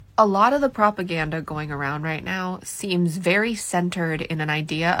A lot of the propaganda going around right now seems very centered in an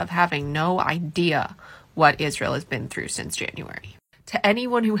idea of having no idea what Israel has been through since January. To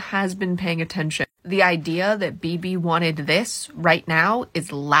anyone who has been paying attention, the idea that Bibi wanted this right now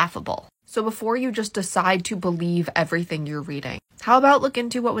is laughable. So before you just decide to believe everything you're reading, how about look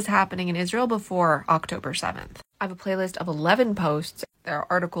into what was happening in Israel before October 7th? I have a playlist of 11 posts. There are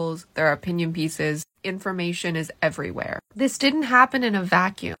articles, there are opinion pieces. Information is everywhere. This didn't happen in a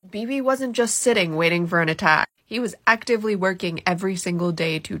vacuum. Bibi wasn't just sitting waiting for an attack. He was actively working every single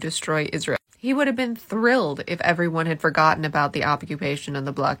day to destroy Israel. He would have been thrilled if everyone had forgotten about the occupation and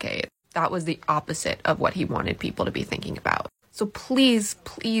the blockade. That was the opposite of what he wanted people to be thinking about. So please,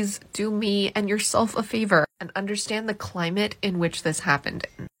 please do me and yourself a favor and understand the climate in which this happened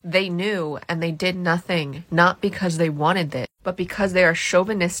in. They knew and they did nothing, not because they wanted this, but because they are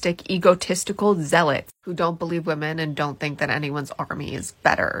chauvinistic, egotistical zealots who don't believe women and don't think that anyone's army is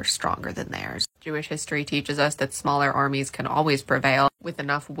better or stronger than theirs. Jewish history teaches us that smaller armies can always prevail with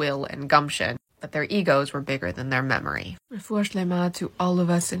enough will and gumption, but their egos were bigger than their memory. Refuah shlema to all of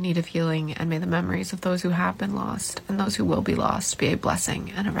us in need of healing, and may the memories of those who have been lost and those who will be lost be a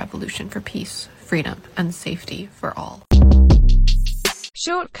blessing and a revolution for peace, freedom, and safety for all.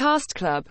 Shortcast Club